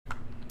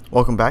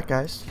Welcome back,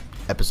 guys.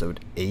 Episode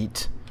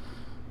 8.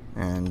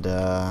 And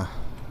I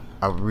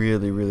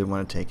really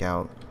want to take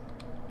out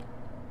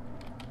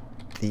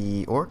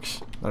the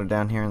orcs that are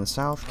down here in the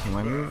south. Can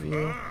I move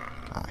you?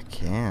 I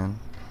can.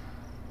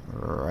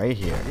 Right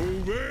here.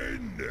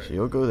 So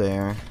you'll go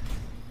there.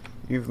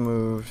 You've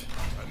moved.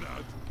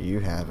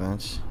 You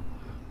haven't.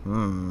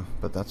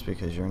 But that's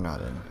because you're not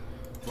in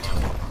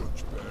tunnel.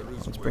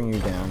 Let's bring you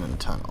down in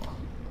tunnel.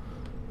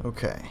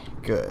 Okay,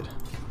 good.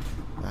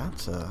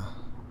 That's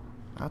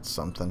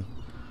something.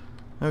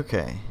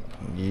 Okay,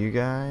 you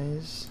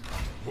guys.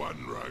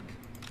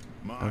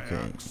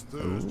 Okay.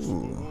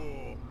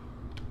 Ooh.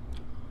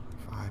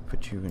 If I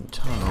put you in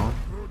tunnel,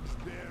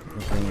 I'll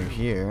bring you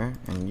here,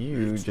 and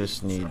you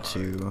just need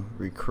to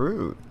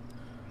recruit.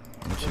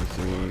 1, 2,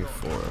 3,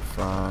 4,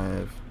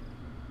 5.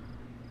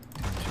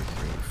 1, 2,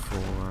 3, 4.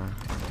 1,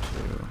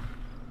 2.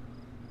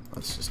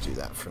 Let's just do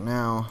that for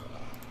now.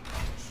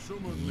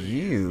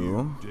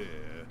 You.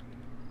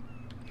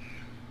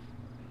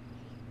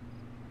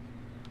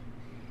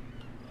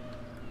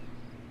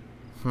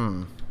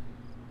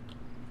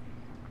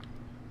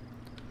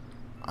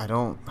 I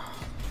don't.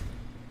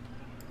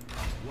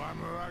 I'm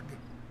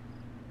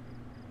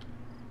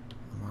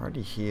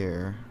already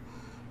here.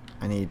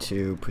 I need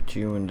to put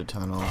you into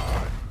tunnel.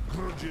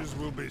 Grudges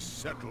will be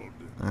settled.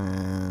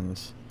 And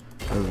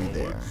move you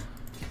there.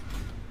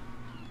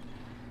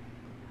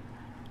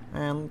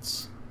 And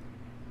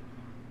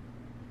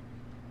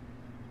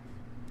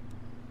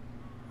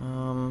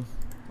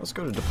let's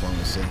go to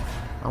diplomacy.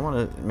 I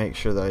want to make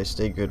sure that I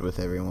stay good with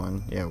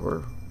everyone. Yeah,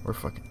 we're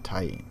fucking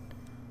tight.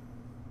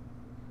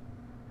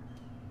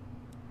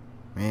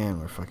 Man,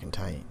 we're fucking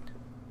tight.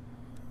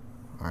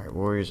 Alright,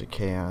 Warriors of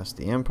Chaos.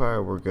 The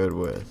Empire we're good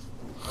with.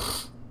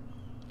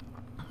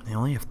 They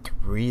only have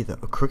 3 though.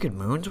 Crooked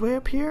Moon's way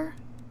up here?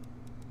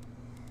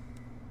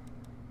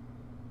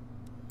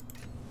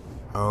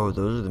 Oh,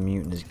 those are the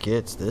mutant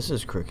gets. This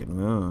is Crooked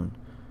Moon.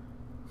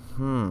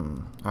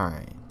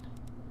 Alright.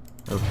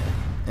 Okay.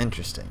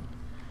 Interesting.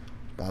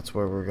 That's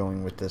where we're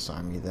going with this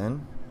army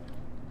then.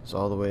 It's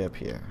all the way up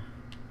here.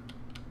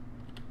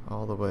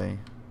 All the way.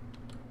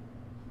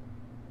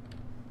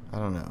 I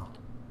don't know.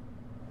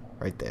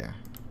 Right there.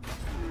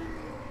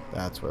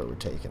 That's where we're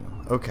taking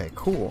them. Okay,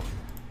 cool.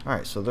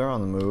 Alright, so they're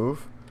on the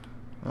move.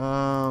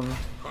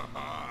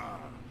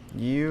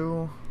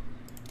 You.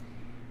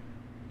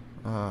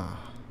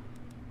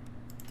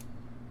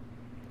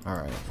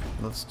 Alright,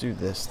 let's do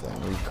this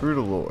then. Recruit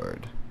a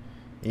lord.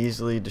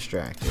 Easily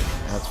distracted.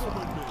 That's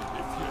fine.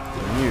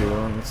 You,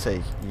 let's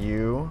take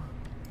you.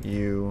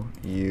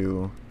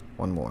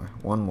 One more.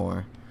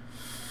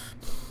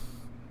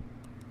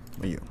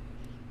 You.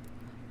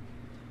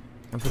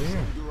 And put it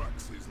here.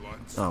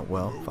 Oh,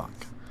 well, fuck.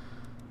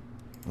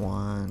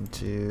 1,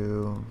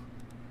 2,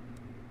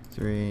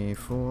 3,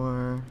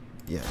 4.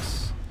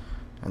 Yes.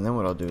 And then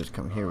what I'll do is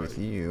come here with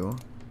you.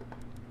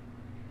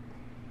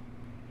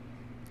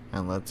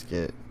 And let's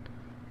get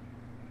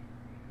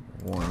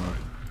 1,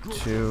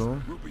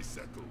 2.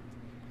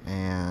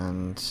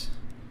 And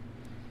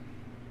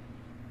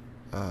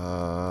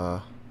I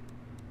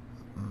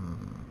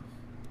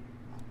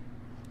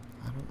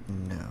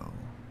don't know.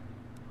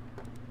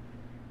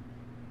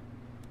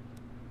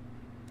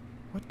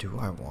 What do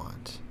I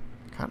want?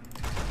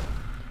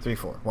 3,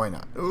 4. Why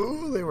not?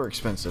 Ooh, they were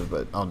expensive,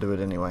 but I'll do it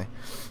anyway.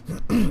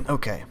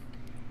 Okay.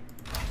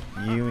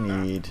 You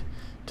need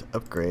to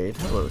upgrade.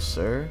 Hello,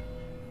 sir.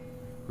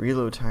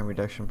 Reload time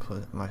reduction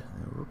plus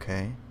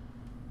okay.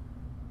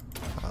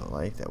 I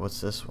like that.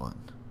 What's this one?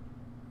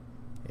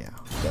 Yeah,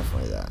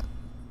 definitely that.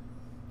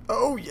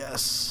 Oh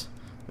yes!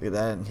 Look at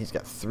that, and he's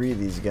got 3 of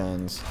these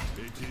guns.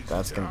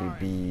 That's gonna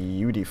be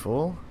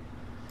beautiful.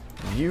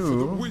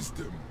 You,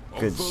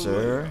 good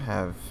sir,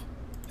 have.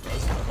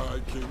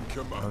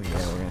 Oh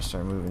yeah, we're gonna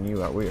start moving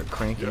you out. We are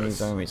cranking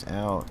these armies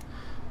out,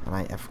 and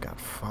I've got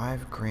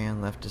 5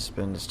 grand left to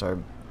spend to start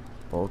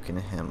bulking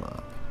him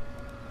up.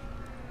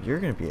 You're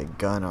gonna be a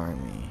gun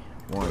army.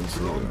 1,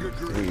 2,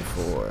 3,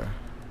 4,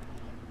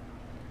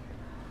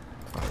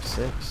 5,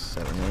 6,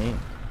 7, 8.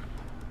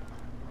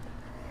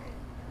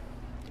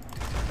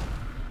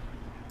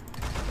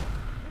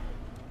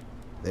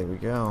 There we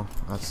go.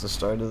 That's the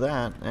start of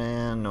that.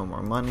 And no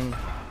more money.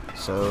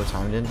 So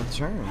time to end the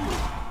turn.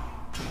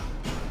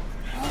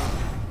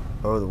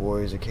 Oh, the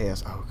Warriors of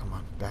Chaos. Oh, come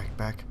on.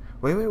 Back.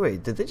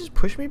 Wait. Did they just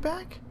push me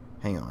back?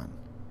 Hang on.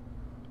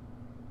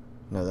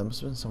 No, that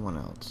must have been someone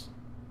else.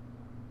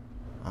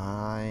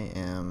 I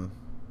am.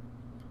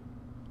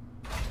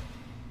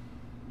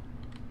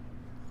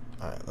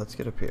 Alright, let's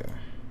get up here.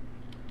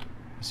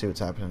 Let's see what's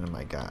happening to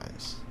my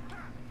guys.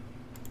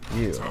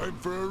 You. Time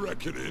for a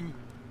reckoning.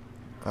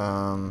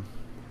 Are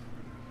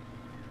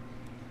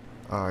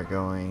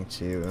going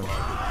to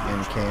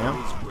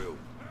encamp.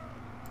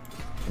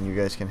 And you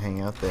guys can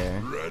hang out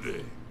there.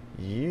 Ready.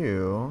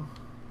 You.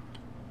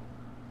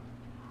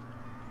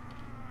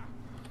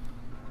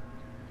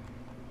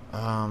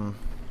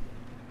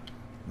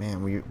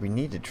 Man, we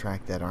need to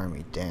track that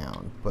army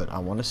down, but I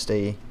want to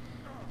stay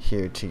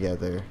here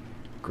together,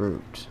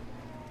 grouped.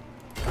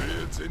 Be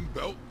Swords in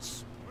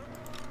belts.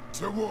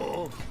 To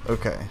war.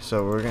 Okay,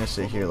 so we're gonna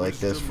sit here like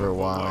this for a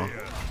while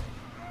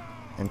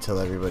until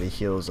everybody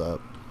heals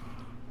up.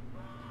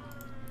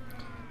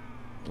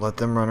 Let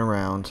them run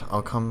around.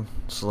 I'll come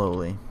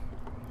slowly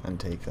and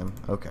take them.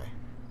 Okay,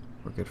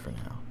 we're good for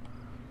now.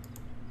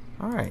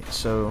 Alright,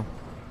 so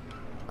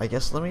I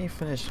guess let me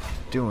finish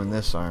doing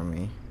this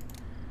army.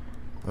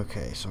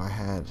 Okay, so I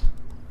had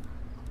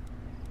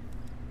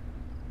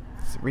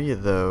 3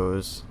 of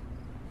those.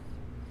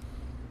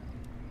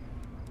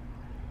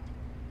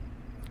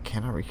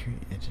 Cannot recruit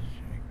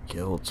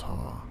guilds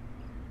hall.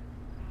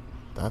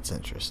 That's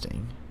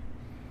interesting.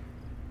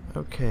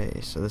 Okay,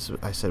 so this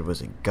I said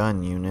was a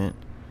gun unit.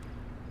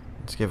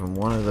 Let's give him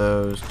 1 of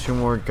those, 2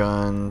 more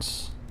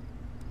guns,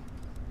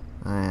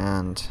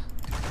 and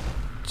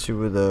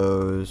 2 of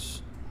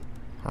those.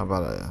 How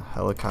about a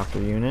helicopter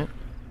unit?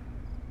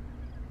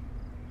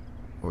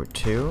 Or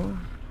 2?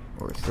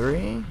 Or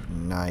 3?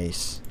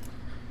 Nice.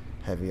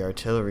 Heavy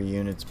artillery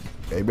units,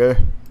 baby.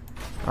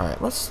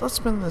 Alright, let's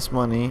spend this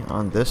money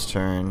on this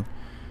turn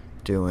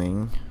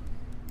doing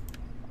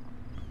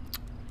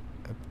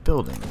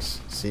buildings.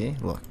 See?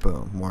 Look,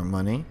 boom, more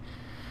money.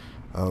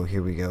 Oh,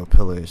 here we go,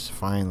 pillars.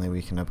 Finally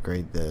we can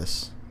upgrade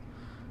this.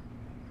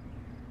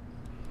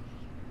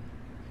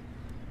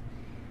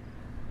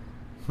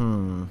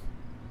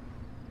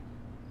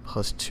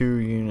 Plus 2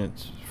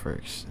 units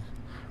first.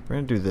 We're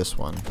gonna do this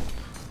one.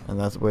 And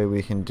that's the way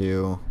we can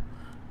do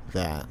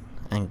that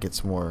and get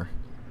some more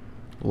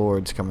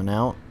lords coming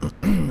out.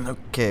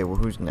 Okay, well,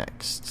 who's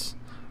next?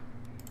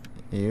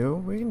 You?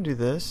 We can do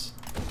this.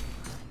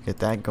 Get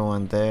that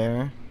going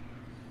there.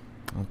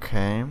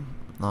 Okay.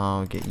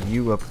 I'll get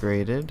you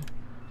upgraded.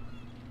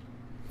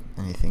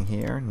 Anything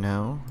here?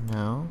 No.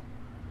 No.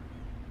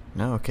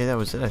 No. Okay, that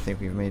was it. I think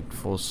we've made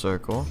full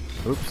circle.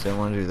 Oops, didn't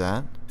want to do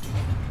that.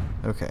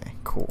 Okay,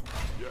 cool.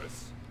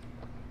 Yes.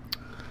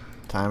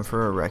 Time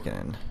for a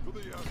reckoning.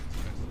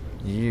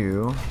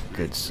 You,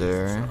 good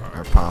sir,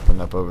 are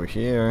popping up over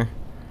here.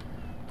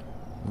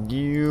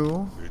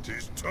 You. It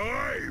is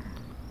time.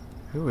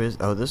 Who is?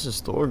 Oh, this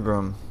is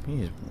Thorgrim.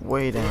 He's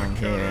way down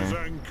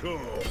here.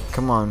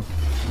 Come on,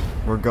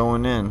 we're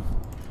going in.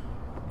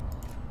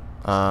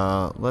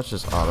 Let's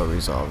just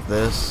auto-resolve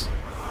this.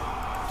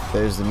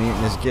 There's the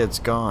mutinous gets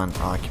gone.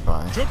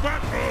 Occupy. To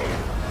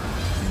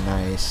battle.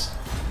 Nice.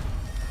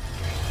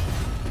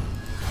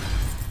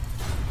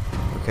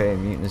 Okay,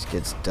 mutinous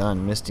gets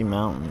done. Misty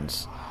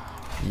Mountains.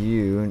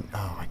 You.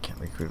 Oh, I can't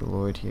recruit a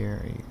lord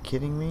here. Are you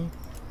kidding me?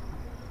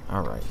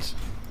 Alright.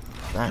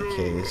 In that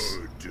case,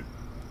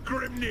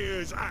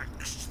 Grimnir's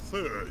axe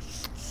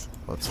thirsts.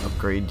 let's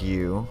upgrade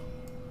you.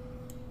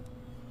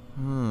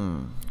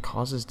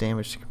 Causes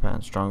damage to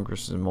combatants strong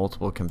versus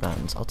multiple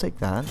combatants. I'll take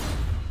that.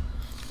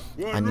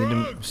 I need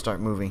to start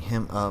moving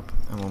him up,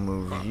 and we'll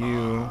move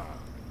you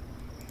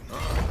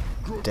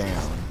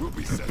down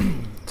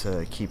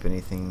to keep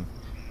anything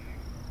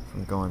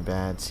from going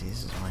bad. See,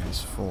 this is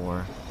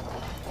 -4.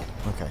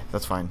 Okay,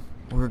 that's fine.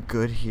 We're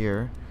good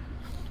here.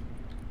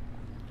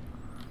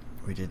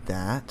 We did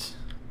that.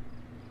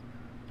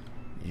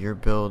 You're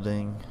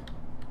building.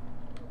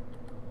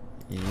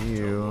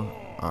 You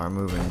are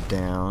moving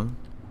down.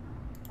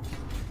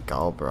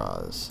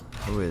 Galbraz.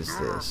 Who is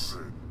this?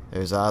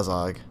 There's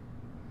Azog.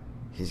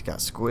 He's got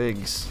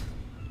squigs.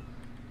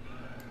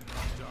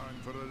 Time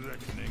for a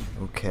reckoning.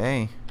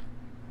 Okay.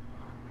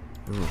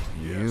 Ooh,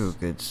 you,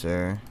 good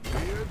sir.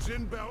 Beards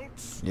in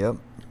belts. Yep.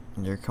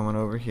 You're coming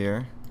over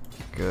here.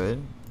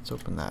 Good. Let's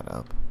open that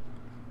up.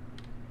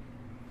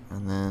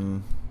 And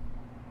then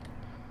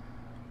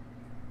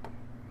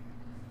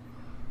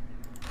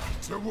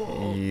To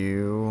war.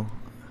 you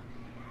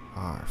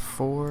are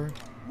 4,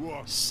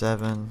 What?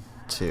 7,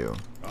 2.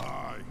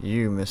 Aye.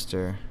 You,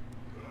 Mr.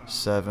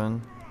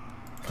 7,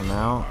 come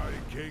out My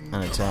king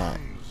and attack.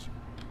 commands.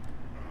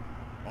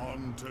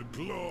 On to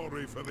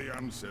glory for the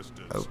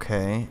ancestors.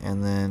 Okay,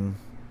 and then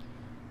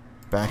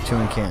back to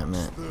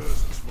encampment.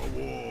 Thirsts for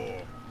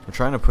war. We're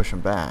trying to push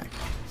him back.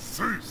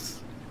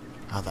 Faith.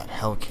 Ah, that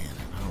hell cannon.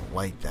 I don't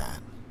like that.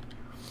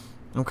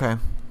 Okay.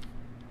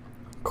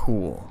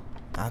 Cool.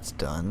 That's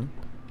done.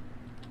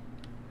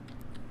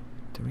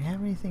 Do we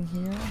have anything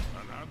here?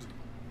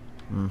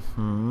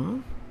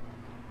 Anad.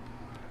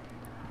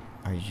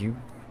 Are you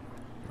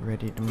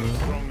ready to The move?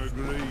 throng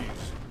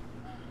agrees.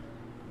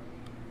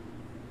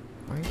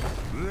 Right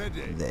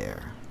Ready.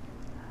 there.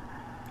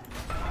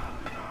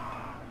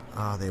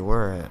 Ah, they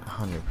were at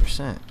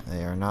 100%.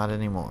 They are not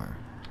anymore.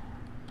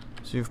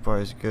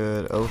 Zufbar is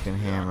good.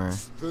 Oakenhammer.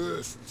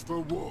 Thirsts for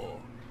war.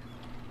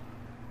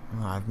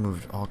 Oh, I've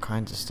moved all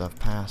kinds of stuff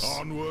past.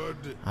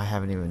 Onward. I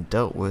haven't even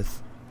dealt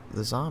with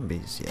the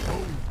zombies yet.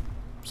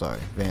 Sorry,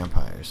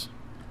 vampires.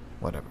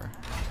 Whatever.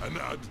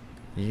 Anad.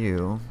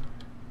 You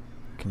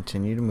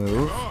continue to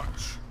move.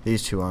 March.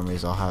 These 2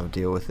 armies, I'll have to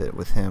deal with it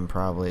with him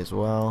probably as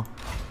well.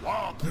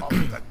 Walk of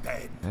the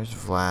dead. There's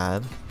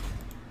Vlad.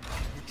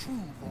 The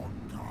true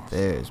Vorkar.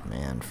 There's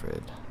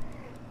Manfred.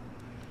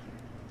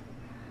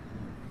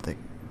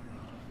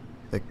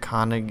 The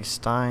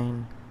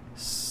Konigstein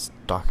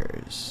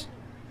Stalkers.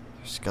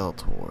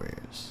 Skeletal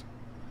warriors.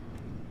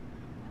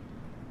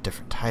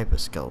 Different type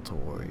of skeletal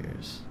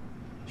warriors.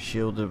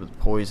 Shielded with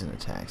poison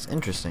attacks.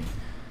 Interesting.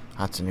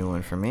 That's a new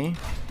one for me.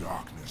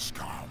 Darkness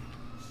comes.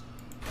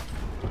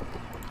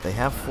 They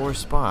have 4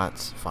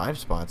 spots. 5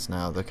 spots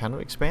now. They're kind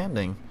of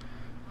expanding.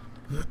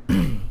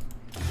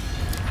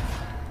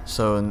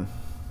 So,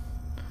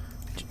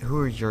 who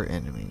are your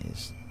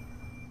enemies?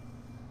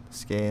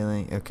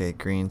 Scaling. Okay,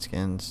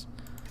 greenskins.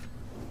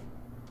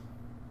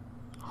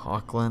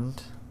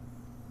 Hawkland.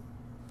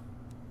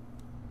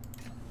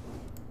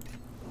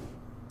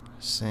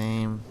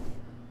 Same.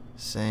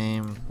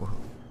 Whoa.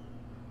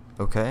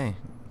 Okay.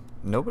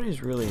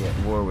 Nobody's really at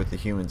war with the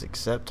humans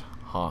except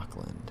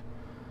Hawkland,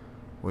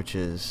 which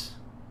is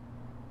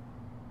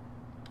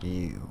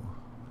you.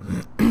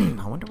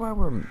 I wonder why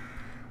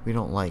we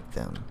don't like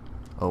them.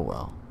 Oh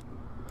well.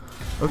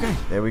 Okay,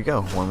 there we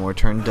go. One more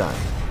turn done.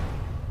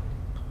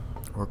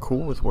 We're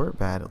cool with word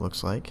bad, it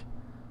looks like.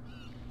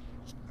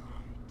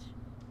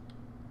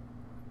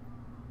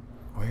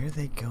 Where are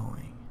they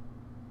going?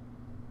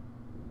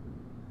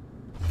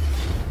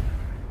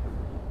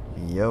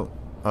 Yo.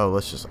 Oh,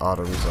 let's just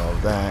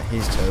auto-resolve that.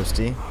 He's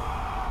toasty.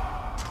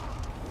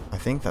 I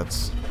think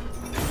that's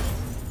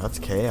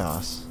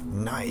chaos.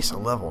 Nice, a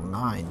level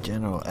 9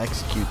 general.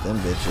 Execute them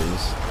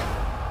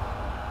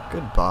bitches.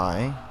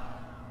 Goodbye.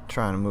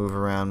 Trying to move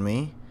around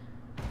me.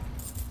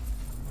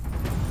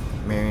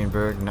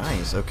 Marienburg,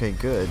 nice. Okay,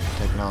 good.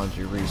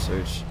 Technology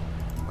research.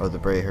 Oh, the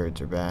Brayherds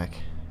are back.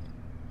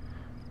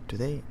 Do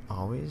they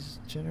always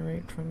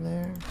generate from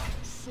there?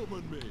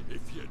 Summon me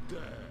if you dare.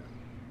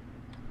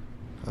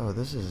 Oh,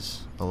 this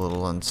is a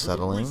little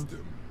unsettling.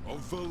 Wisdom of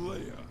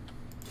Valea.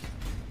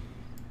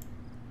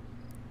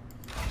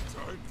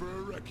 Time for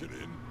a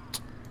reckoning.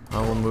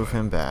 Oh, we'll move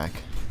him back.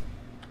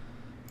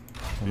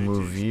 We'll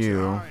move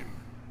you.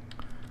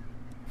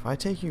 If I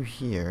take you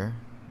here,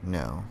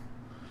 no.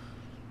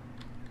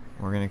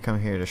 We're gonna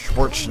come here to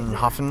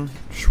Schwarzhofen.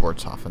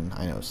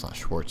 I know it's not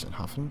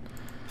Schwarzenhofen.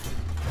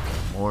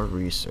 More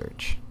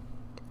research.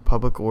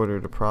 Public order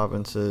to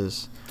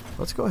provinces.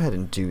 Let's go ahead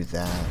and do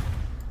that,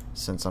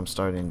 since I'm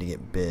starting to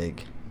get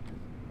big.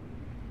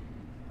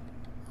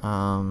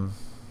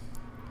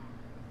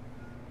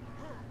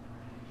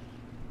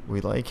 We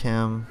like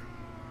him.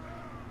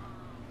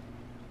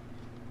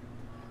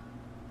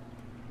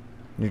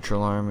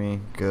 Neutral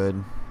army,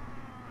 good.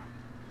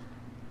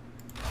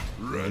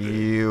 Ready.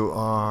 You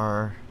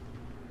are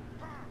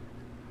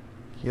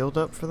healed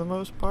up for the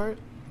most part?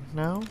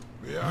 No?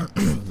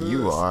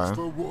 You are.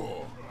 For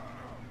war.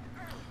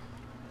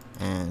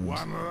 And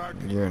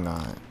you're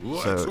not.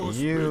 So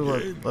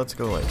you, let's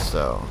go like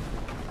so.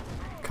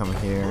 Come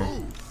here.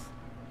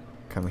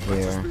 Come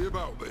here.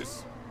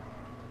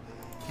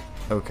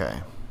 Okay.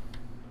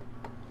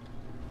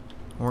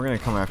 We're gonna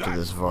come after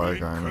this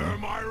Varg army.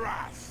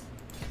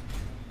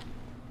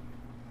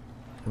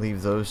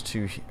 Leave those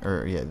two,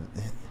 or yeah,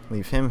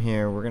 leave him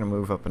here. We're gonna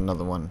move up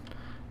another one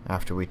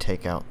after we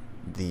take out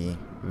the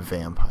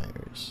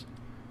vampires.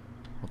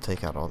 We'll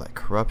take out all that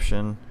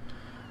corruption.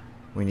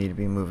 We need to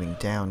be moving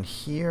down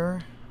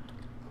here,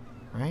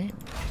 right?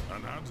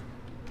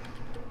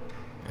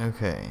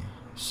 Okay,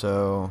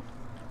 so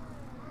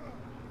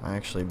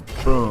actually,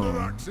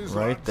 boom,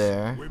 right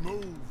there.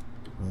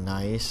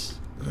 Nice.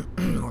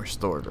 Where's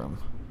Thorgrim?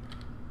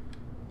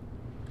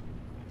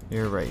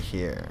 You're right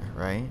here,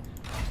 right?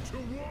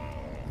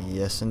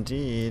 Yes,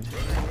 indeed.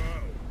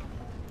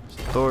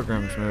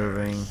 Thorgrim's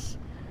moving.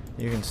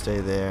 You can stay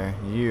there.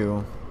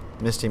 You,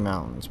 Misty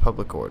Mountains,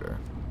 public order.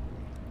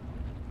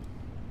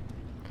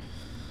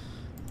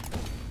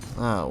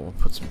 Oh, we'll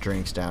put some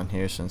drinks down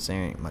here since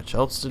there ain't much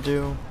else to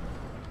do.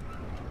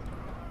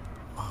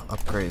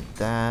 Upgrade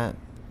that.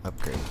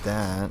 Upgrade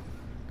that.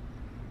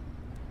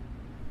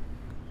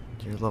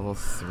 You're level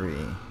 3.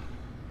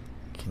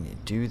 Can you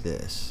do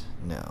this?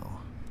 No.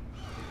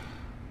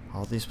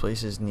 All these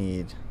places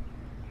need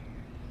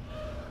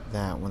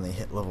that when they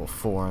hit level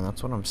 4, and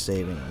that's what I'm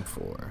saving him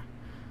for.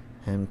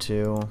 Him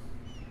too.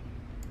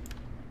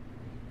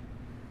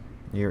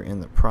 You're in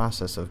the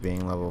process of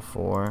being level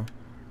 4.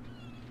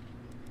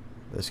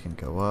 This can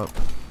go up.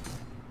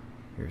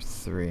 You're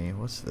 3.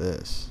 What's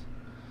this?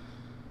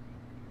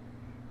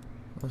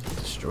 Let's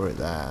destroy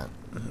that.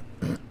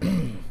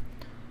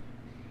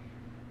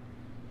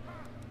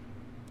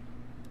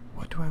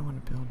 What do I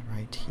want to build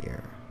right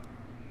here?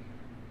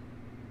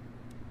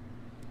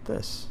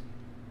 This.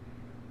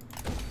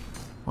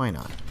 Why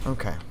not?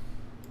 Okay.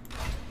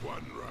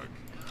 One rug.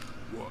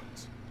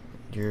 What?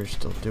 You're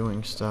still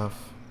doing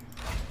stuff.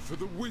 For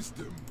the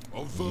wisdom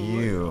of the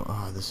You.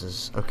 Oh, this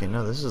is okay.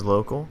 No, this is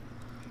local.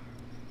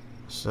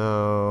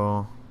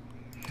 So.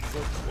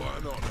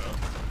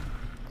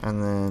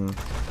 And then,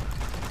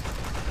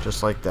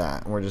 just like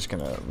that, we're just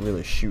gonna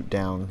really shoot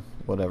down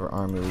whatever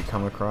army we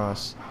come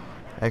across.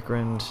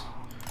 Ekrund,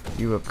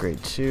 you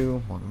upgrade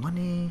 2. More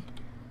money.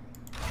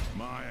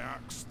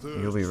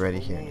 You'll be ready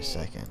here in a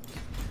second.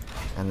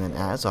 And then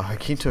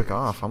Azog, he took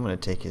off. I'm gonna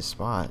take his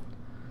spot.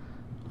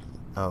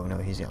 Oh no,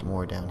 he's got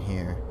more down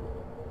here.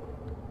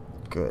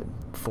 Good.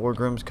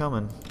 Thorgrim's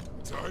coming.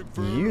 Time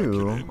for a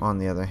You, reckoning. on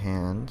the other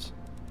hand,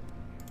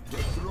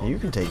 you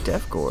can take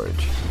Death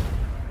Gorge.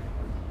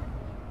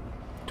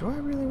 Do I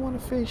really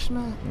want to face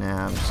smack?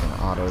 Nah, I'm just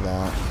gonna auto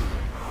that.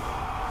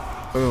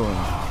 Boom.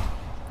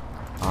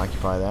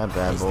 Occupy that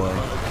bad boy.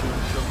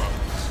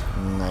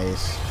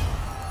 Nice.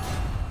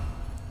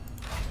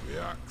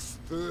 The axe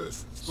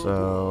thirsts for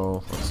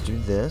So let's do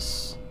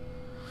this.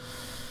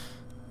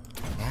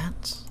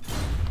 That.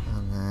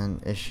 And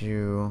then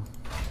issue.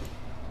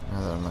 Now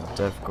that I'm at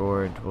Death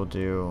Gorge, we'll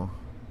do.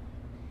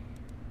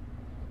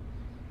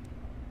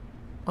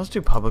 Let's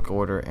do Public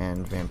Order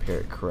and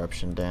Vampiric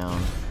Corruption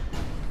down.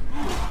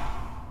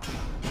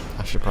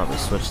 I should probably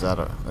switch that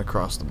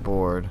across the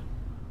board.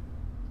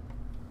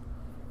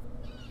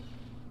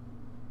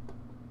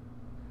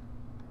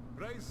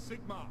 Raise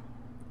Sigma.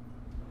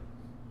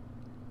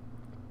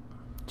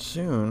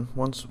 Soon,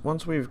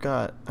 once we've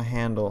got a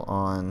handle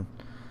on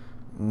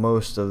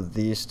most of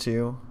these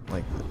two,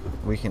 like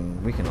we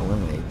can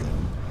eliminate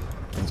them.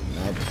 Into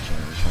magic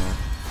change, huh?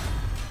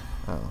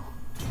 Oh,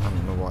 I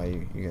don't know why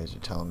you guys are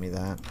telling me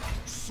that.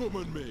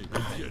 Summon me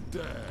if you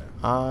dare.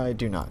 I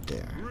do not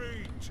dare.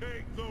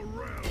 Retake the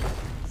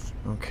realms.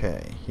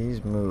 Okay,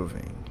 he's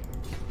moving.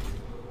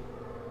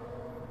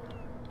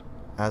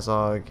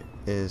 Azog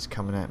is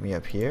coming at me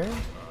up here.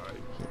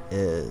 He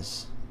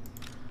is.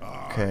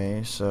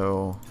 Okay,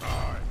 so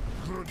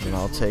then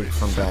I'll take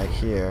from back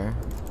here.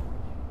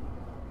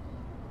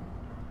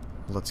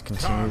 Let's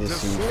continue the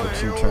siege for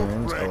 2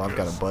 turns. Oh, I've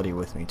got a buddy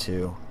with me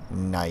too.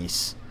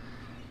 Nice.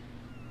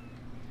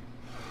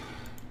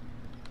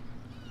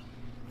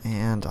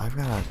 And I've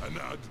got And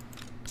add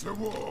to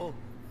war.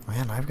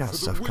 man, I've got For the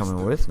stuff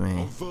coming wisdom with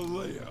me. of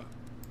Valea,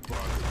 by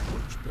the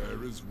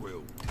Witchbearer's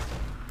will.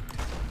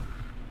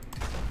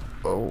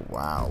 Oh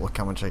wow, look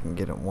how much I can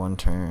get in 1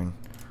 turn.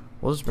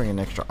 We'll just bring an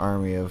extra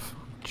army of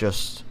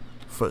just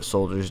foot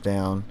soldiers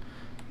down.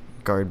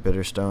 Guard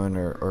Bitterstone,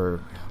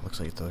 or looks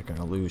like they're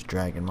gonna lose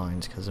Dragon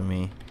Mines because of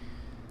me.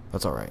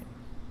 That's alright.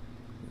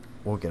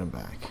 We'll get them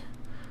back.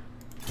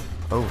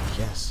 Oh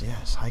yes,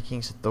 yes. High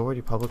King's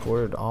Authority, Public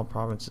Order to all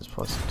provinces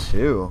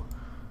 +2.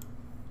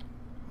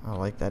 I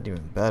like that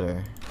even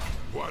better.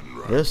 One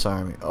right. This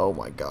army, oh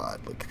my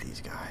god, look at these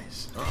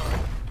guys.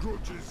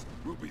 Grudges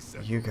will be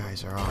set. You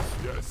guys are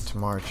off Yes. to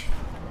march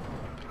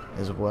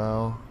as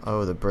well.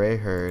 Oh, the Bray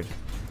Herd.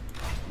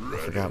 I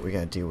forgot we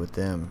gotta deal with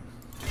them.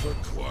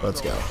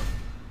 Let's go.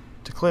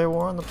 Declare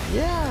war on the...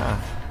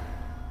 Yeah!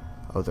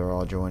 Oh, they're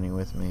all joining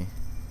with me.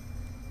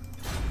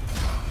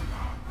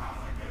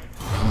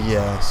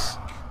 Yes.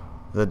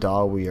 The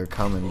doll, we are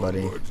coming,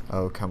 buddy.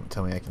 Oh, come,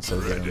 tell me I can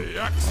still get him.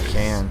 I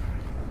can.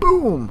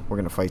 Boom! We're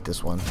gonna fight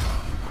this one.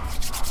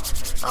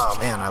 Oh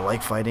man, I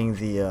like fighting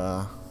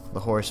the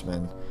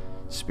horsemen.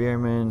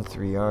 Spearmen,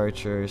 3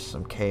 archers,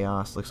 some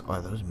chaos. Looks... Oh,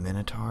 are those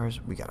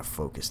minotaurs? We gotta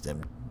focus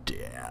them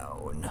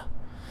down.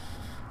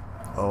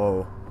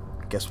 Oh,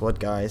 guess what,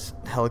 guys?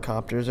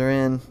 Helicopters are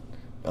in.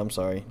 I'm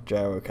sorry,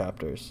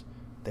 gyrocopters.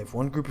 They have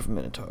 1 group of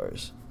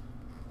minotaurs.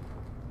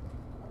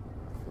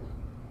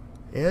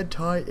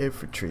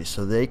 Anti-infantry,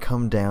 so they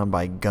come down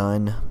by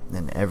gun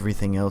and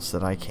everything else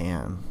that I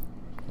can.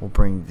 We'll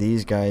bring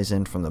these guys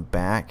in from the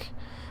back.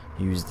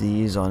 Use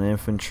these on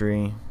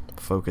infantry.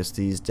 Focus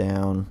these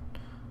down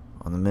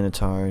on the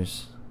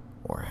minotaurs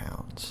or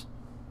hounds.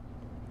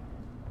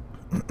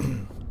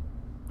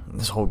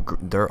 This whole group,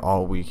 they're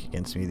all weak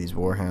against me, these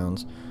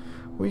warhounds.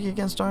 Weak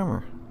against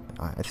armor.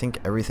 I think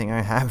everything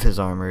I have is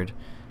armored.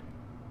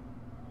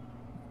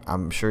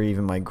 I'm sure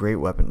even my great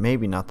weapon,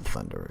 maybe not the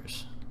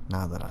Thunderers,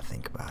 now that I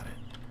think about it.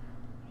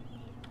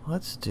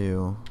 Let's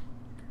do...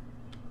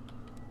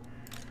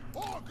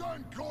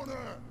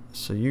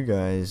 So you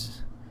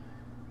guys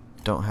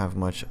don't have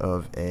much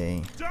of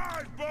a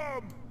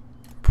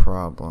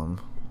problem.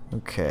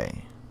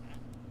 Okay.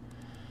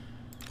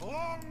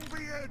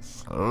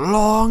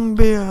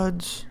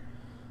 Longbeards!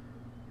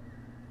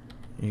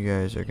 You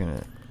guys are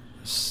gonna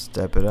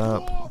step it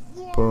up.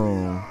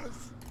 Boom.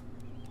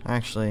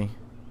 Actually.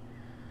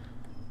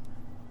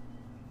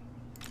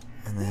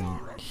 And then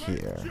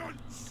here.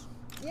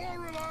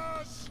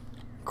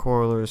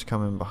 Coralers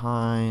coming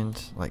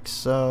behind, like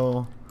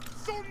so.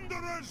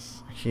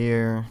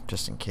 Here,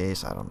 just in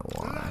case, I don't know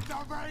why.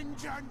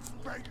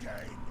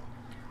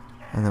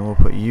 And then we'll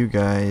put you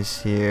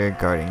guys here,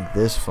 guarding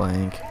this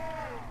flank.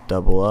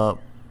 Double up.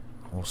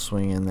 We'll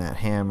swing in that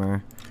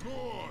hammer.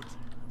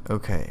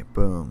 Okay,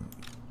 boom.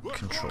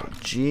 Control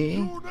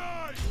G.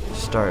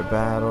 Start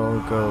battle.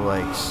 Go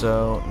like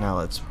so. Now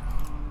let's...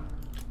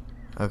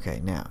 Okay,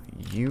 now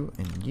you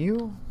and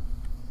you.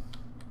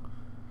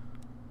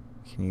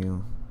 Can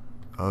you...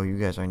 Oh, you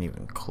guys aren't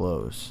even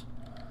close.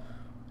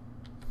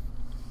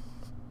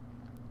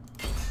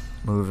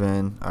 Move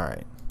in.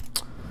 Alright.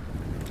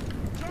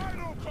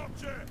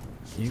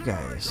 You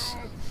guys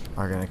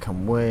are going to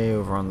come way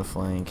over on the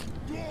flank.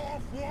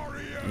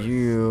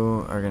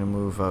 You are going to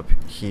move up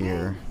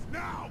here.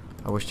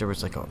 I wish there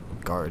was like a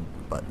guard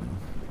button.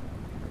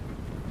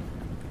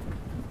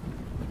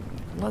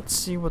 Let's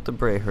see what the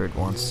Bray Herd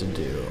wants to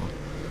do.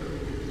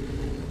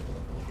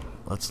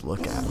 Let's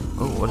look at them.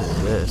 Oh, what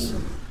is this?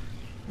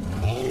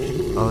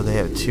 Oh, they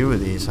have 2 of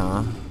these,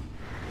 huh?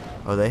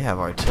 Oh, they have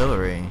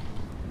artillery.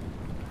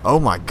 Oh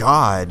my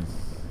god.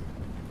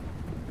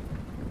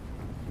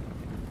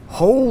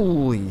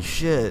 Holy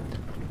shit.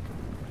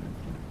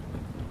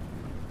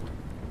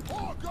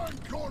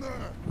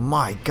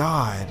 My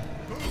god.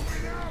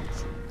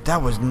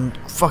 That was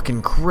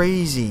fucking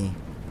crazy.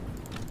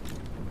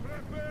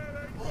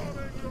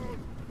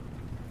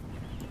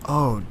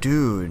 Oh,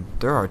 dude.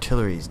 Their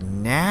artillery's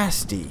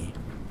nasty.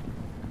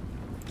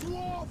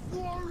 Dwarf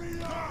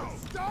warrior!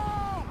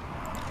 Stop!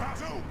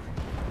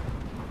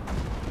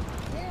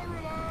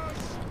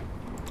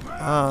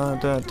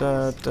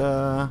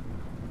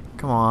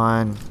 Come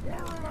on.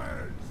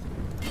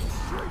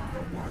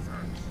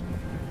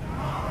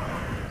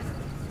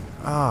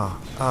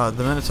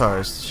 The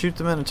Minotaurs. Shoot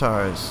the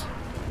Minotaurs.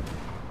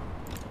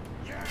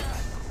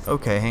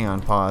 Okay, hang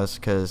on, pause,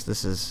 because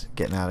this is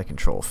getting out of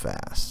control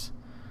fast.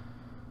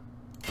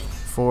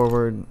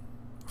 Forward,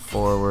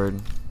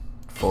 forward,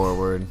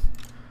 forward,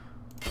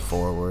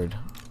 forward,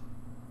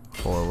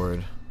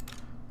 forward.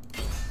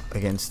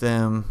 Against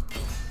them,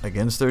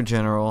 against their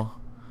general.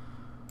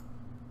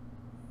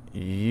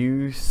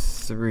 You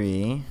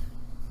 3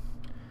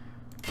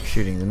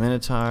 shooting the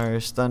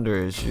Minotaurs.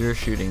 Thunderers, you're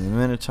shooting the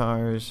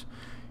Minotaurs.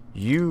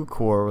 You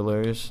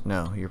Quarrelers,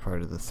 no, you're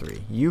part of the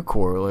 3. You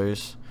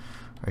Quarrelers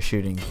are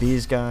shooting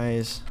these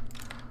guys.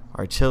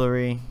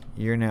 Artillery,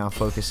 you're now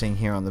focusing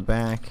here on the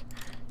back.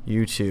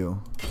 You 2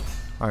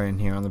 are in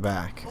here on the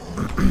back.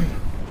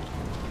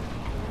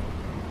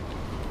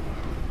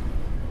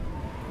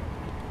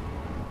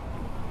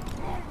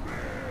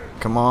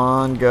 Come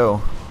on,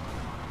 go.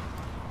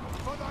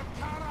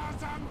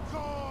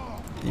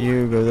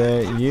 You go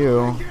there.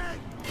 You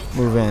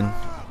move in.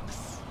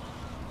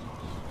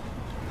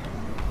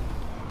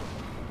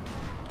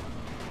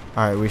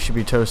 Alright, we should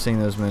be toasting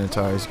those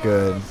Minotaurs.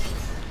 Good.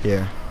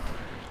 Here.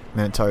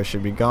 Minotaurs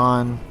should be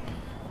gone.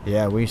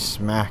 Yeah, we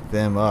smacked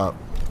them up.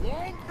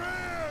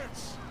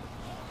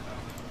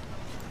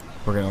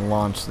 We're gonna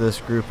launch this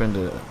group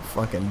into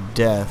fucking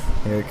death.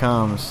 Here it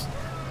comes.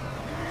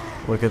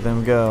 Look at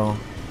them go.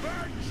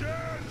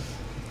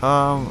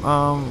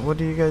 What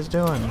are you guys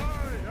doing?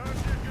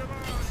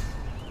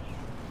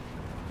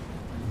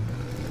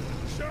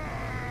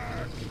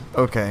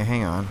 Okay,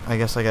 hang on. I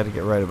guess I gotta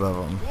get right above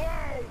them.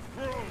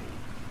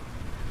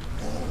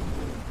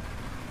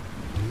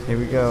 Here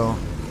we go.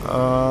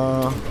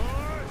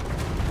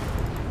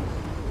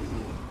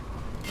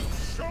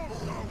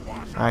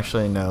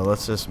 Actually, no.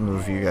 Let's just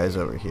move you guys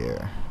over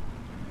here.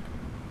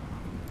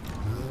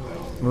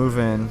 Move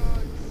in.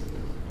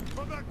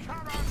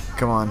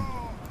 Come on.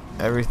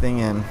 Everything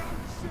in.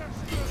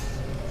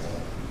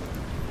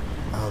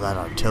 Oh, that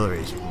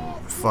artillery's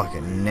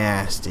fucking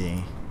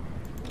nasty.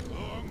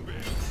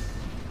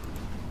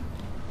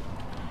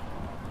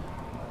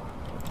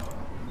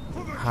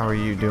 How are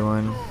you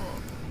doing?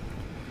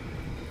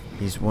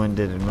 He's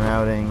winded and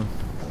routing.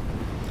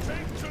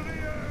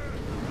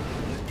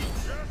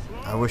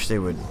 I wish they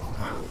would.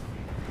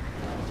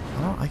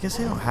 I guess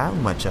they don't have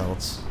much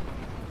else.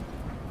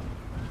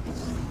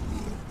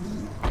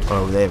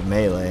 Oh, they have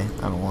melee.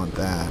 I don't want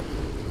that.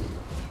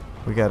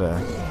 We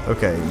gotta.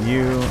 Okay,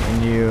 you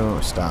and you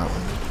stop.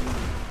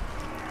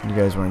 You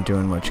guys weren't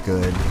doing much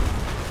good,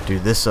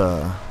 dude. This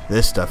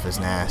stuff is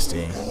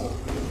nasty.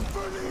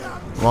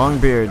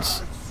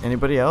 Longbeards.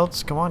 Anybody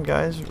else? Come on,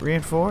 guys,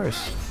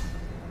 reinforce.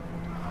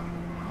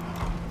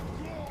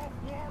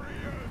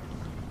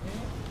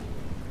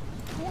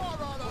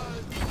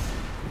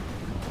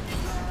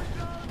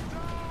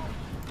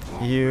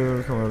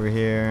 You come over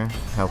here,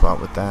 help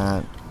out with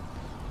that.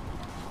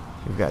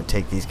 We've got to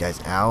take these guys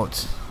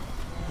out.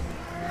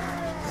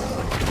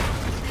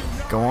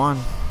 Go on.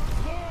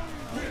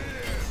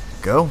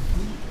 Go.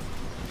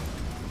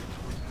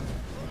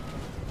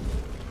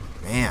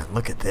 Man,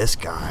 look at this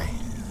guy.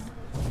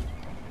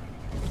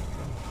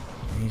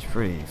 He's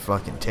pretty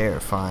fucking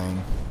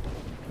terrifying.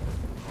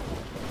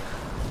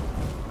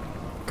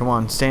 Come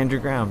on, stand your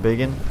ground,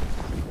 biggin.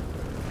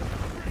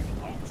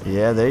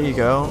 Yeah, there you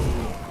go.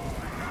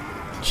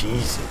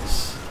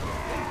 Jesus.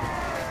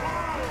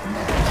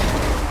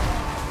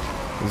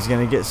 He's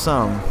gonna get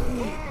some.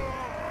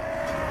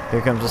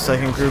 Here comes the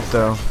second group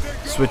though.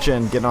 Switch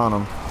in, get on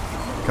them.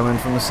 Come in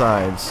from the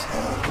sides.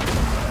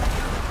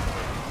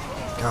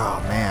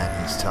 Oh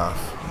man, he's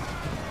tough.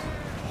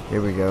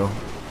 Here we go.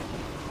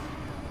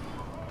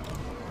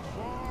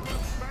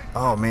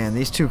 Oh man,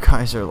 these 2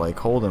 guys are like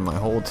holding my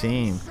whole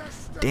team.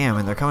 Damn,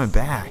 and they're coming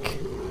back.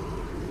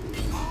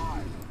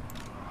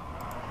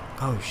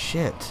 Oh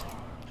shit.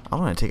 I'm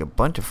gonna take a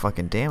bunch of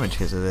fucking damage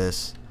because of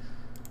this.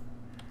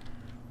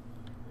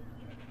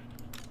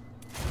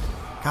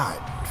 God,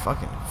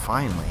 fucking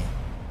finally.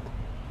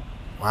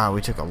 Wow,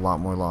 we took a lot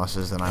more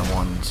losses than I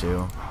wanted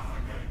to.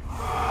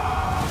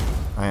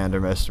 I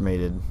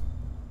underestimated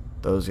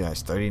those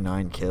guys.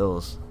 39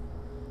 kills.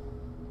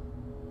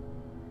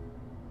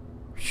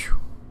 Whew.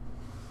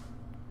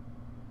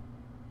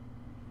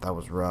 That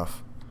was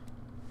rough.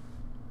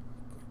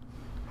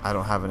 I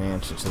don't have an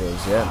answer to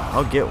those yet.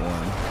 I'll get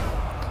one,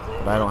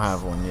 but I don't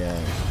have one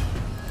yet.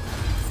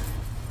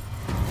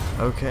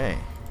 Okay,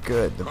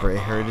 good. The Bray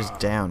Herd is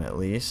down at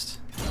least.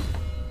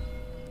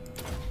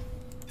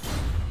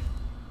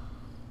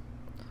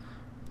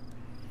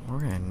 We're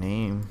gonna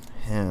name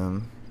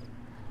him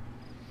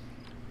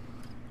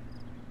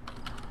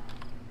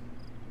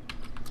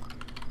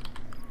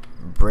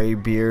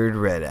Braybeard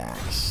Red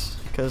Axe,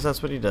 because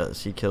that's what he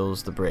does. He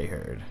kills the Bray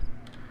Herd.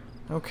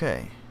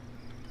 Okay.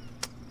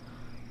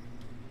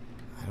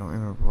 I don't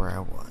remember where I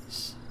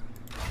was.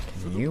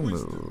 Can you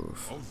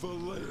move?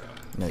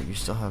 No, you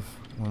still have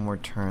one more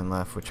turn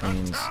left, which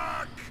means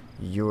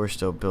you're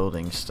still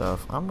building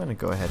stuff. I'm gonna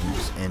go ahead and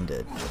just end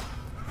it.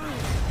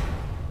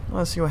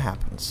 Let's see what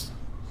happens.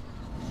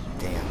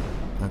 Damn.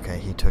 Okay,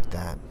 he took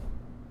that.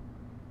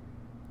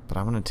 But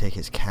I'm gonna take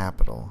his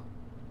capital.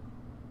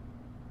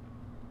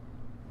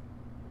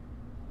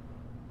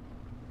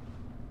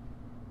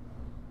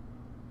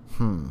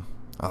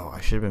 Oh, I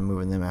should have been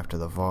moving them after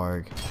the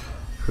Varg,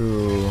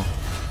 who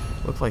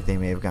looked like they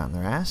may have gotten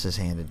their asses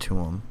handed to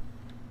them.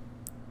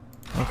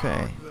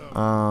 Okay.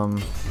 No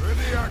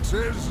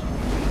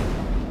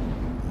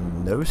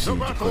siege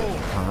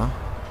equipment, huh?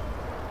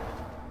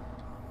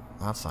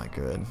 That's not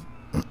good.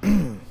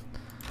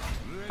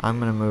 I'm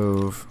gonna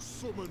move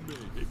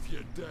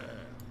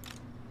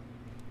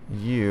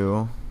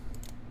you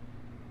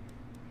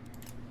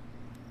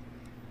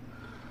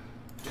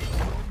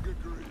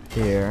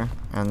here,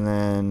 and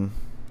then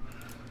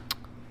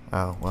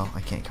oh well,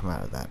 I can't come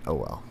out of that. Oh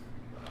well.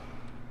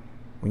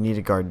 We need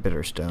to guard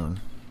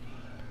Bitterstone.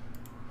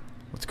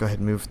 Let's go ahead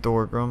and move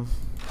Thorgrim.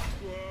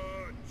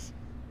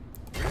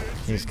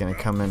 He's gonna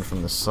come in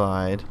from the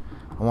side.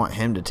 I want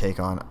him to take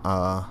on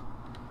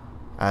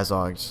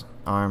Azog's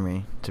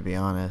army, to be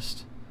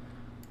honest.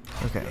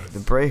 Okay, the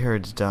Bray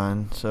Herd's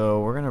done,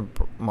 so we're gonna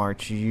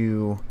march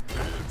you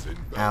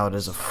out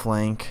as a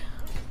flank.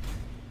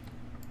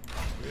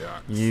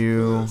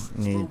 You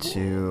need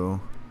to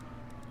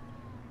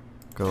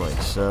go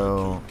like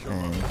so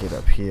and get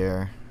up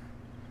here,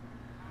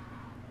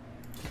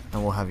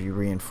 and we'll have you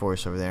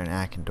reinforce over there in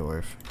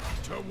Akendorf.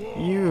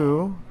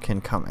 You can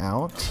come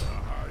out.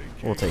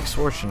 We'll take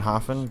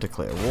Schwarzenhofen,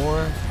 declare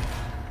war.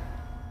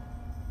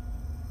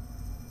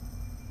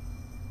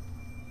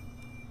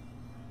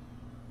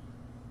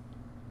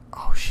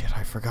 Oh shit,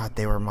 I forgot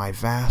they were my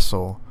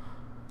vassal.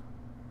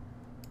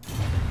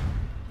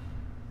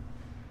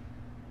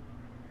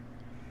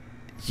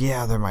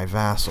 Yeah, they're my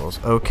vassals.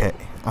 Okay.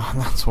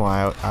 That's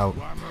why I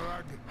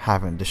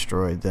haven't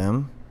destroyed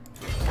them.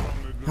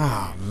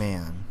 Oh,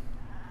 man.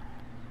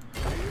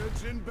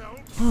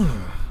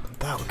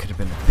 That could have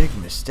been a big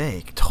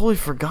mistake. Totally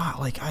forgot.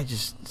 Like,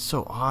 it's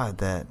so odd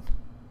that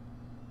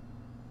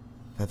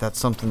that's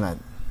something that...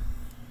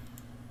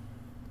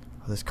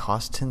 Oh, this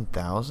cost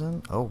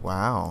 10,000? Oh,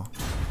 wow.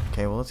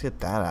 Okay, well, let's get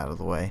that out of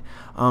the way.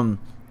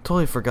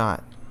 Totally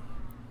forgot.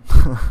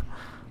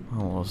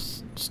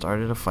 Almost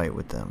started a fight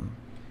with them.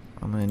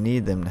 I'm gonna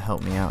need them to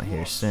help me out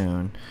here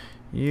soon.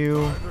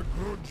 You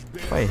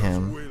fight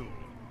him.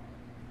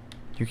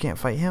 You can't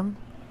fight him?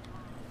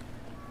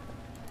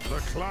 The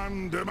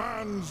clan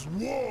demands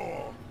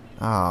war.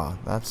 Ah,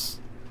 that's...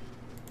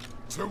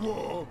 To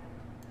war.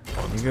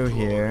 You go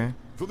here,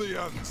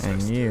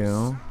 and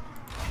you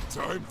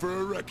time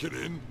for a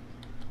reckoning.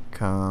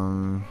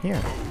 Come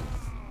here.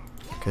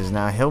 Because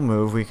now he'll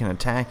move, we can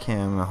attack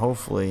him, and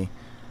hopefully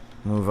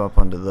move up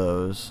onto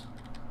those.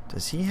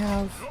 Does he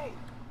have...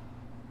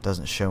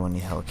 Doesn't show any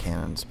hell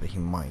cannons, but he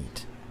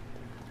might.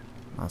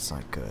 That's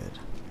not good.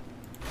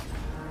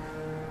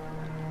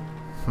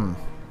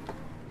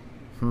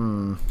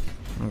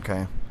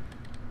 Okay.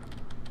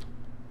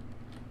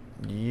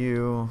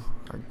 You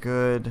are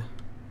good.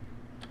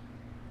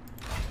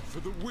 For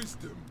the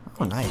wisdom.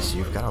 Oh, nice.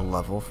 You've got a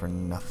level for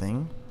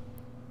nothing.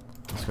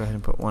 Let's go ahead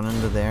and put one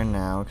into there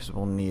now, because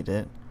we'll need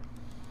it.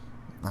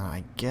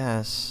 I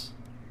guess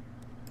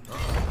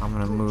I'm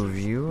going to move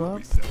you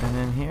up and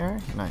in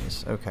here.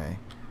 Nice. Okay.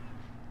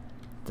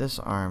 This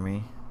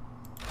army.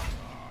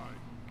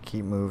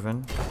 Keep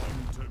moving.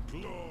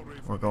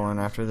 We're going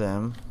after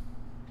them.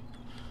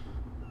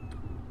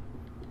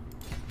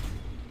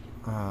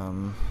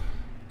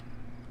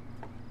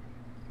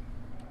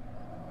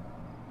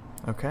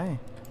 Okay.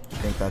 I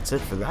think that's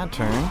it for that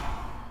turn.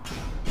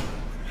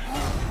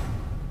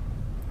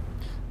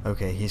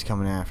 Okay, he's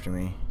coming after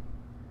me.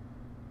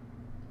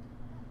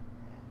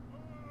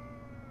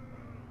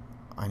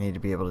 I need to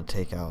be able to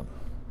take out...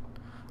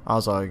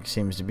 Azog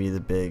seems to be the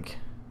big...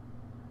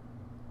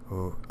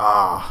 Ooh.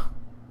 Ah!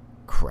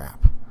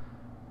 Crap.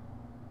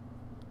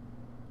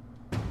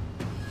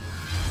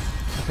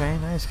 Okay,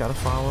 nice. Got a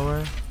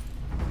follower.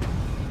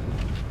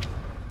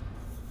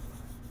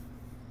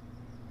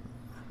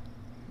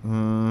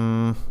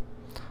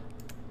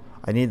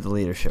 I need the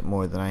leadership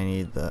more than I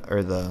need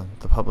the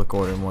public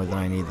order more than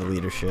I need the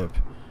leadership.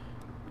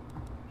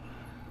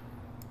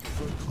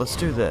 Let's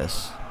do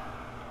this.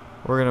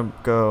 We're gonna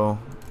go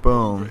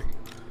boom,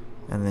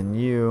 and then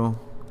you,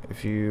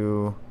 if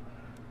you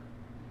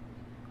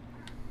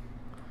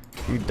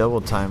You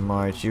double time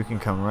march. You can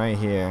come right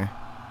here.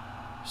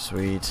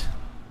 Sweet.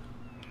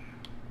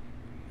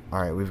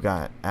 Alright, we've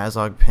got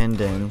Azog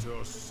pinned in.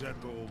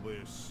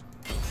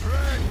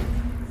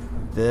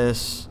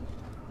 This.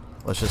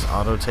 Let's just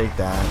auto take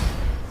that.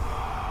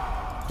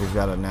 We've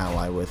got an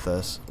ally with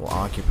us. We'll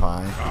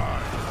occupy.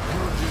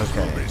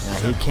 Okay, now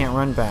he can't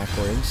run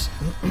backwards.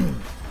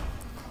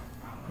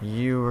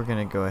 You are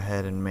going to go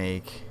ahead and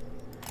make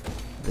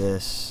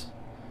this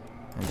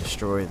and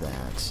destroy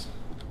that.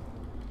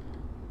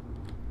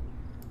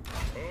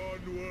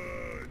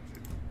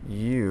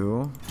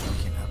 You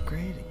can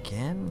upgrade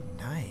again.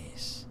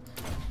 Nice.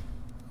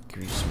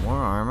 Give you some more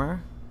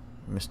armor,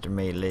 Mr.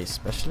 Melee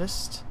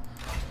Specialist.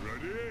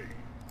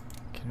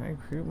 Can I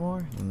recruit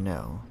more?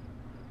 No.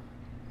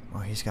 Oh,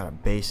 he's got a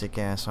basic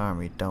ass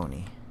army, don't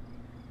he?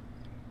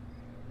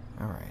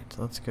 Alright,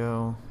 let's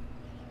go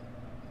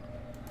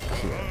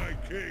here.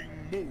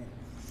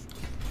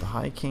 The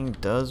High King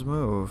does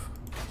move.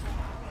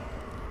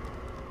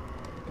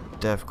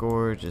 Death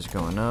Gorge is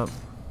going up.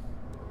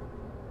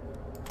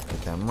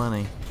 Get that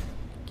money.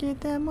 Get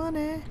that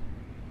money.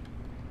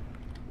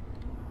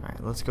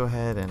 Alright, let's go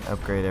ahead and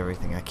upgrade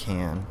everything I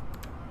can.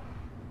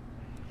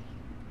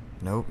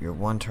 Nope, you're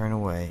one turn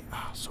away.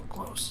 Ah, oh, so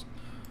close.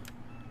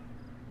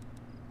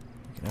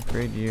 I can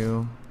upgrade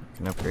you. I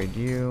can upgrade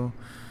you.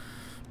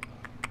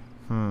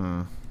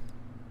 I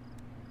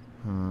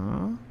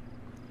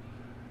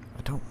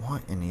don't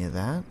want any of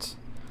that.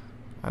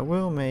 I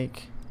will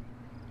make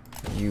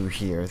you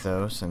here,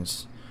 though,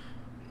 since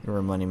you're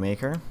a money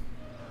maker.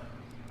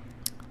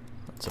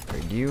 Let's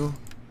upgrade you.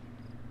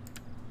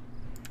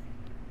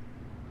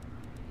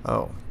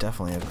 Oh,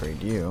 definitely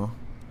upgrade you.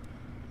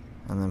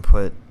 And then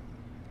put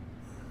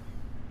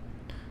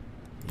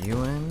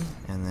you in,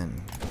 and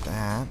then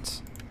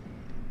that.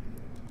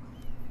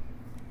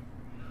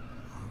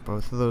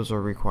 Both of those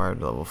are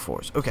required level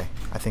 4s. Okay,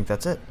 I think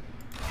that's it.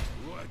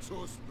 Let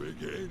us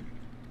begin.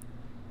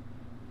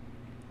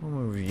 We'll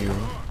move you.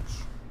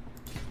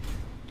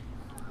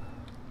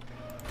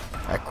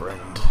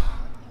 Ekrund.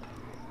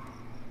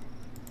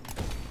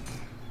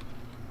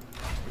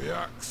 The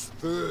axe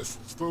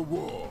thirsts for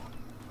war.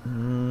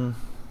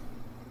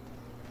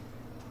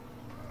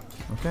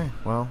 Okay,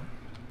 well,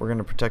 we're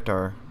gonna protect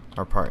our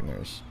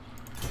partners.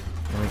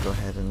 Let me go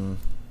ahead and...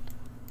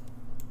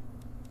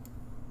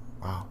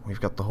 Wow,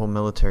 we've got the whole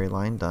military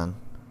line done.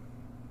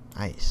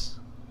 Nice.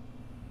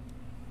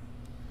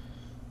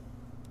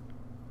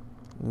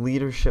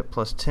 Leadership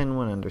plus 10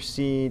 when under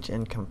siege.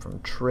 Income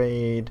from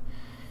trade.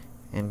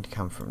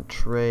 Income from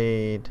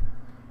trade.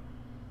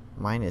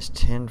 Minus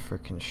 10 for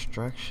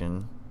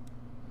construction.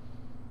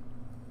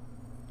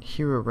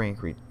 Hero rank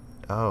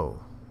oh.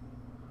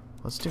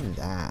 Let's do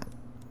that.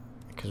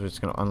 Because it's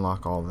going to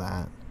unlock all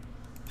that.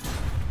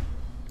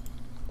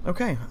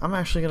 Okay, I'm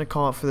actually going to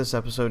call it for this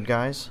episode,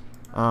 guys.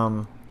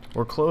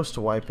 We're close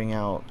to wiping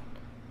out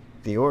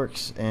the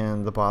orcs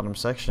in the bottom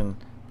section.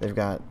 They've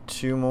got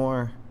 2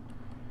 more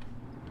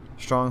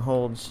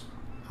strongholds.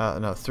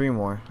 No, 3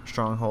 more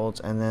strongholds.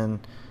 And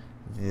then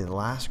the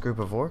last group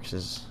of orcs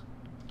is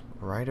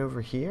right over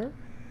here.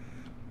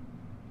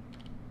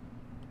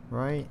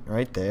 Right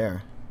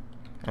there.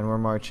 And we're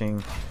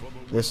marching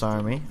this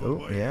army.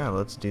 Oh, yeah,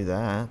 let's do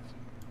that.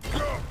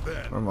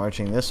 We're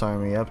marching this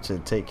army up to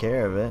take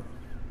care of it.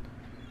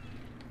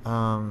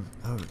 Oh,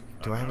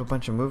 do I have a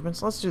bunch of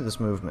movements? Let's do this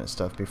movement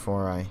stuff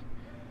before I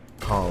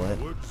call it.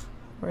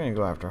 We're going to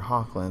go after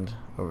Hawkland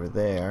over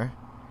there.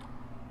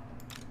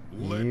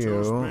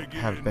 You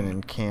have been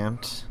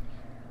encamped,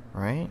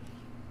 right?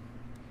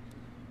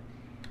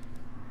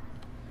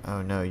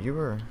 Oh no, you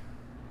were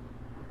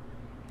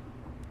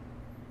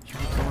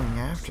going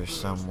after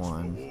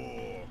someone,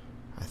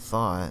 I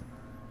thought.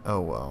 Oh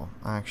well,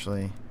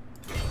 actually,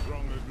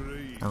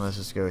 and let's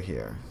just go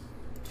here.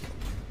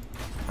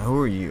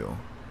 Who are you?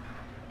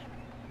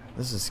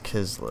 This is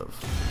Kislev.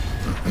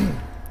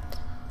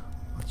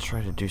 Let's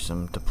try to do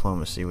some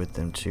diplomacy with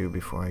them too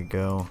before I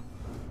go.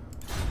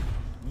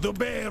 The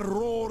bear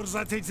roars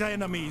at its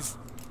enemies.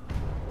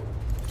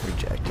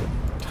 Rejected.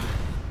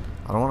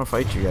 I don't want to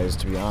fight you guys,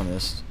 to be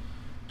honest.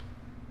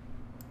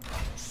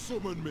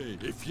 Summon me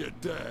if you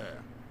dare.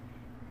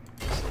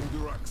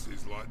 Shoulder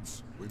axes,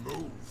 lads. We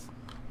move.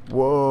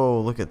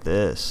 Whoa, look at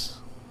this.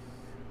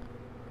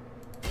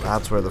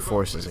 That's where the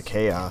forces of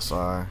chaos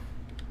are.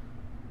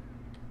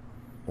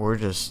 We're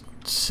just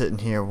sitting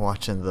here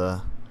watching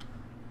the...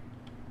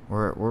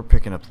 We're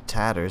picking up the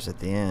tatters at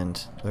the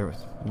end. They're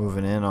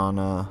moving in on...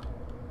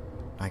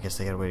 I guess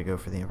they got a way to go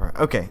for the Empire.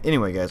 Okay,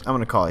 anyway, guys, I'm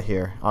going to call it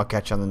here. I'll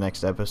catch you on the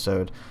next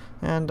episode.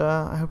 And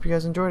I hope you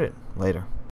guys enjoyed it. Later.